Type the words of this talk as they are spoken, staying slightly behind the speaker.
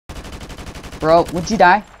Bro, would you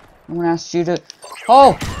die? No one asked you to...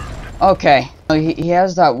 Oh! Okay. He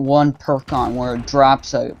has that one perk on where it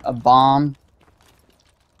drops a bomb.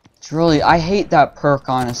 It's really... I hate that perk,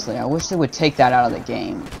 honestly. I wish they would take that out of the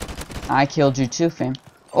game. I killed you too, fam.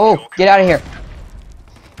 Oh, get out of here.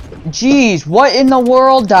 Jeez, what in the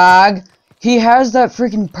world, dog? He has that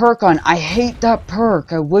freaking perk on. I hate that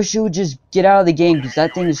perk. I wish it would just get out of the game because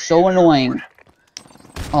that thing is so annoying.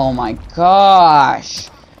 Oh my gosh.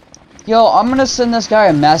 Yo, I'm gonna send this guy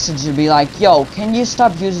a message and be like, yo, can you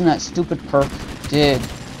stop using that stupid perk? Dude,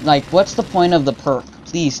 like, what's the point of the perk?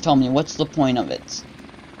 Please tell me, what's the point of it?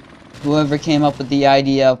 Whoever came up with the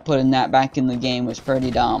idea of putting that back in the game was pretty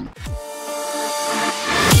dumb.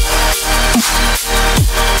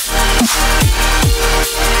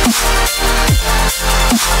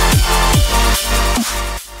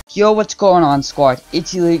 Yo, what's going on, squad?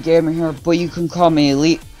 It's Elite Gamer here, but you can call me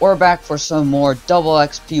Elite. We're back for some more double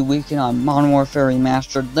XP weekend on Modern Warfare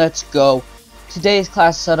Remastered. Let's go. Today's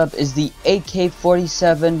class setup is the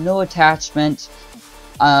AK-47, no attachment.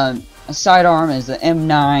 A sidearm is the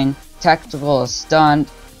M9. Tactical is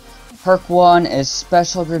stunned. Perk 1 is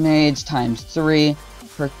special grenades times 3.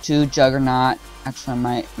 Perk 2, Juggernaut. Actually,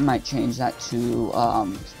 I might change that to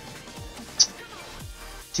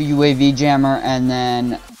UAV jammer, and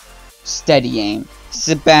then steady aim.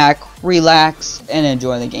 Sit back, relax, and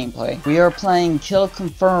enjoy the gameplay. We are playing Kill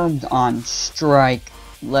Confirmed on Strike.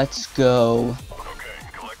 Let's go.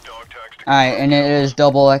 Alright, and it is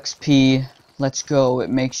double XP. Let's go. It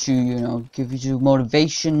makes you, gives you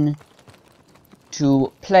motivation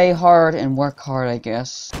to play hard and work hard, I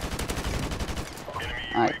guess.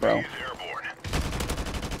 Alright, bro.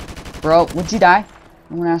 Bro, would you die?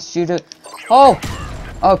 No one asked you to... Oh!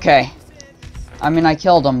 Okay. I mean, I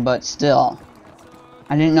killed him, but still.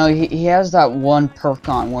 I didn't know he has that one perk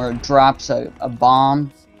on where it drops a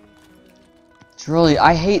bomb. It's really...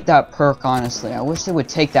 I hate that perk, honestly. I wish they would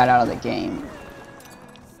take that out of the game.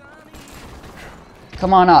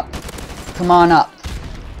 Come on up. Come on up.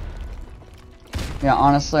 Yeah,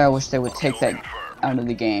 honestly, I wish they would take that out of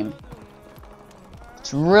the game.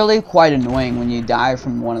 It's really quite annoying when you die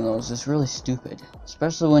from one of those. It's really stupid.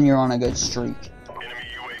 Especially when you're on a good streak.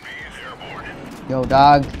 Yo,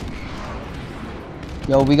 dog.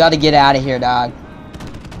 Yo, we gotta get out of here, dog.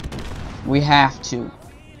 We have to.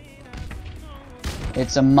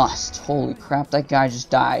 It's a must. Holy crap, that guy just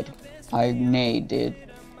died. I nade, dude.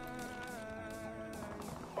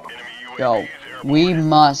 Yo, we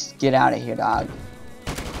must get out of here, dog.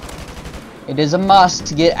 It is a must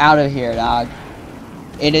to get out of here, dog.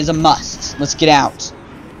 It is a must. Let's get out.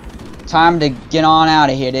 Time to get on out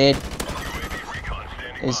of here, dude.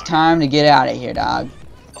 It's time to get out of here, dog.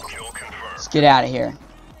 Let's get out of here.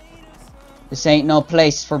 This ain't no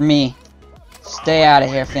place for me. Stay out of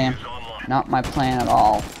here, fam. Not my plan at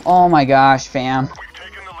all. Oh my gosh, fam.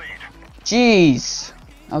 Jeez.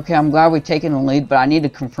 Okay, I'm glad we've taken the lead, but I need to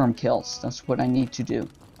confirm kills. That's what I need to do.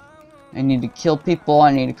 I need to kill people.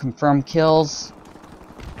 I need to confirm kills.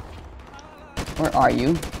 Where are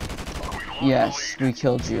you? Yes, we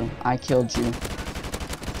killed you. I killed you.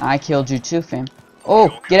 I killed you too, fam.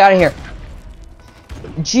 Oh, get out of here.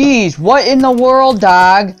 Jeez, what in the world,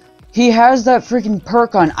 dog? He has that freaking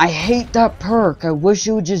perk on. I hate that perk. I wish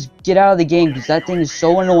it would just get out of the game because that thing is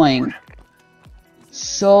so annoying.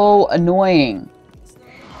 So annoying.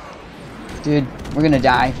 Dude, we're gonna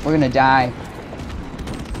die. We're gonna die.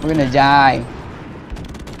 We're gonna die.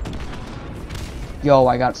 Yo,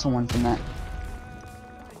 I got someone from that.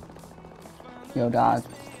 Yo, dog.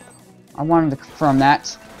 I wanted to confirm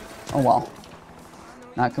that. Oh, well.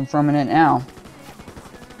 Not confirming it now.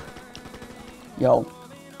 Yo.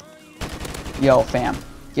 Yo, fam.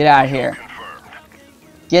 Get out of here.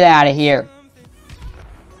 Get out of here.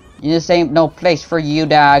 This ain't no place for you,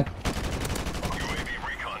 dog.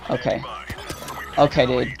 Okay. Okay,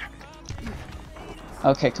 dude.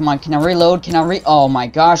 Okay, come on. Can I reload? Oh my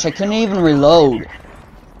gosh, I couldn't even reload.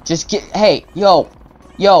 Just get... Hey, yo.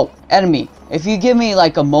 Yo, enemy. If you give me,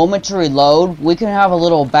 like, a moment to reload, we can have a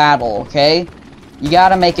little battle, okay? You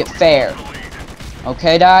gotta make it fair.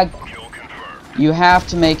 Okay, dog? You have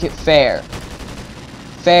to make it fair.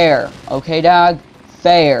 Fair. Okay, dog?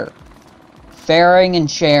 Fair. Fairing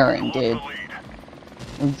and sharing, dude.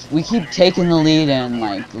 We keep taking the lead and,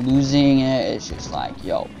 like, losing it. It's just like,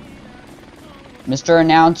 yo. Mr.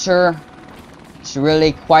 Announcer, it's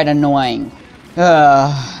really quite annoying.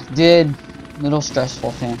 Dude. Little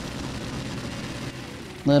stressful, fam.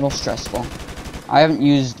 Little stressful. I haven't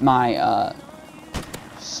used my,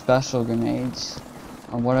 special grenades.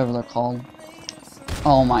 Or whatever they're called.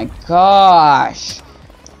 Oh my gosh.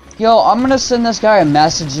 Yo, I'm gonna send this guy a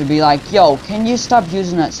message and be like, yo, can you stop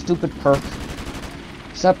using that stupid perk?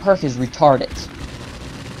 Because that perk is retarded.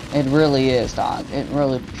 It really is, dog. It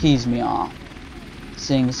really pees me off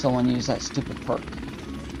seeing someone use that stupid perk.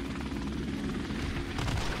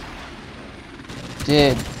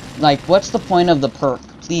 Dude, like, what's the point of the perk?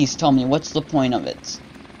 Please tell me, what's the point of it?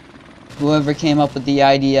 Whoever came up with the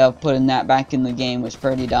idea of putting that back in the game was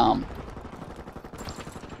pretty dumb.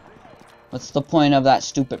 What's the point of that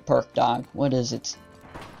stupid perk, dog? What is it?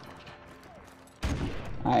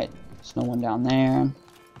 Alright, there's no one down there.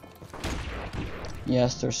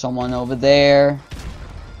 Yes, there's someone over there.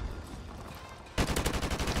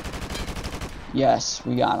 Yes,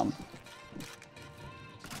 we got him.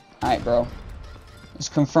 Alright, bro. Let's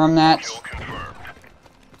confirm that.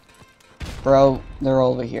 Bro, they're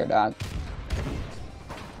over here, dog.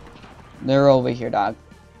 They're over here, dog.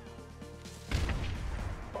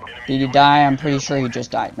 Did he die? I'm pretty sure he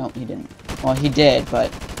just died. Nope, he didn't. Well, he did,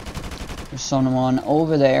 but there's someone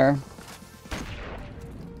over there.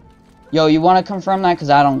 Yo, you want to confirm that? Because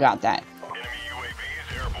I don't got that.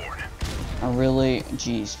 I really...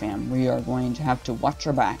 Jeez, fam. We are going to have to watch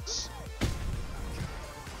our backs.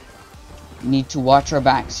 Need to watch our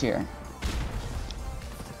backs here.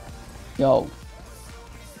 Yo.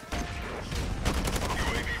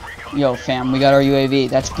 Yo, fam. We got our UAV.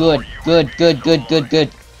 That's good. Good, good, good, good,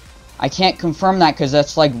 good. I can't confirm that because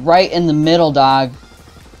that's like right in the middle, dog.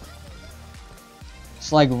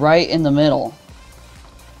 It's like right in the middle.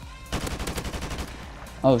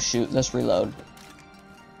 Oh shoot, let's reload.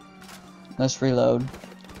 Let's reload.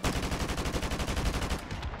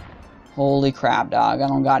 Holy crap, dog. I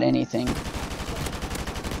don't got anything.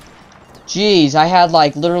 Jeez, I had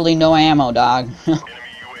like literally no ammo, dog.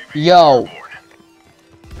 Yo.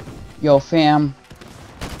 Yo, fam.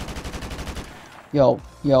 Yo,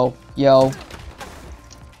 yo, yo.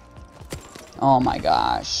 Oh my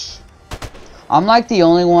gosh. I'm like the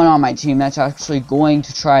only one on my team that's actually going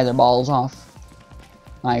to try their balls off.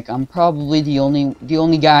 Like, I'm probably the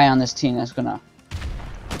only guy on this team that's gonna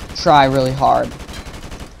try really hard.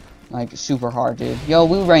 Like, super hard, dude. Yo,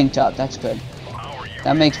 we ranked up. That's good.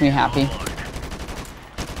 That makes me happy.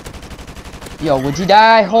 Yo, would you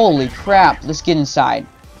die? Holy crap. Let's get inside.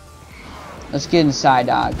 Let's get inside,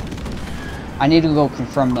 dog. I need to go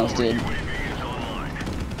confirm those, dude.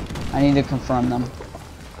 I need to confirm them.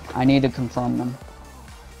 I need to confirm them.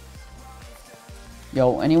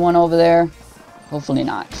 Yo, anyone over there? Hopefully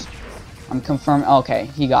not. I'm confirming. Okay,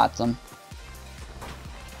 he got them.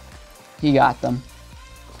 He got them.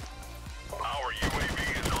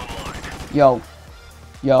 Yo.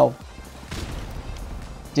 Yo.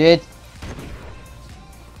 Did.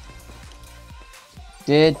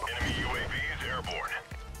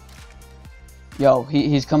 Yo,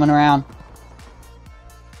 he's coming around.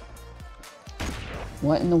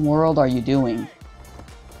 What in the world are you doing?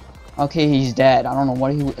 Okay, he's dead. I don't know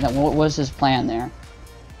what was his plan there.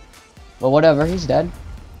 But whatever, he's dead.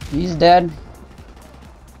 He's dead.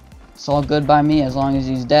 It's all good by me as long as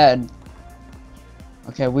he's dead.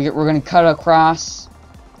 Okay, we're gonna cut across.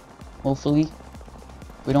 Hopefully.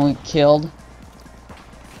 We don't get killed.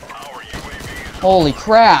 Holy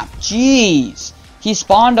crap! Jeez! He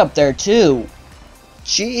spawned up there too.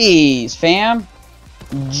 Jeez, fam.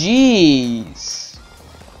 Jeez.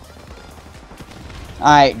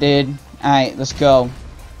 Alright, dude. Alright, let's go.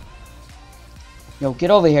 Yo, get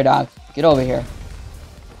over here, dog. Get over here.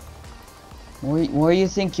 Where you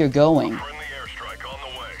think you're going?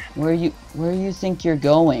 Where you think you're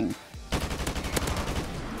going?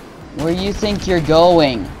 Where you think you're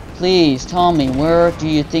going? Please tell me, where do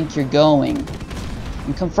you think you're going?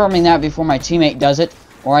 I'm confirming that before my teammate does it,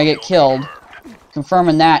 or I get killed.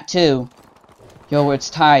 Confirming that too. Yo, it's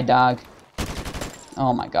tied, dog.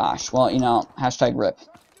 Oh my gosh. Well, you know, hashtag rip.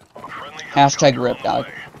 Hashtag rip, dog.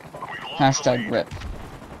 Hashtag rip.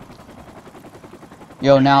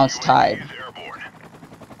 Yo, now it's tied.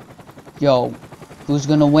 Yo, who's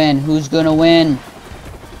gonna win? Who's gonna win?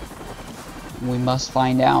 We must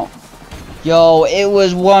find out. Yo, it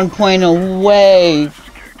was 1 point away.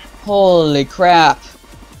 Holy crap.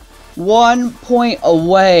 1 point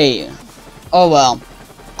away. Oh well.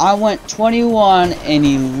 I went 21 and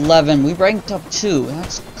 11. We ranked up 2.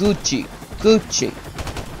 That's Gucci. Gucci.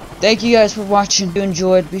 Thank you guys for watching. If you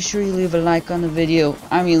enjoyed, be sure you leave a like on the video.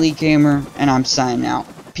 I'm Elite Gamer, and I'm signing out.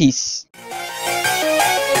 Peace.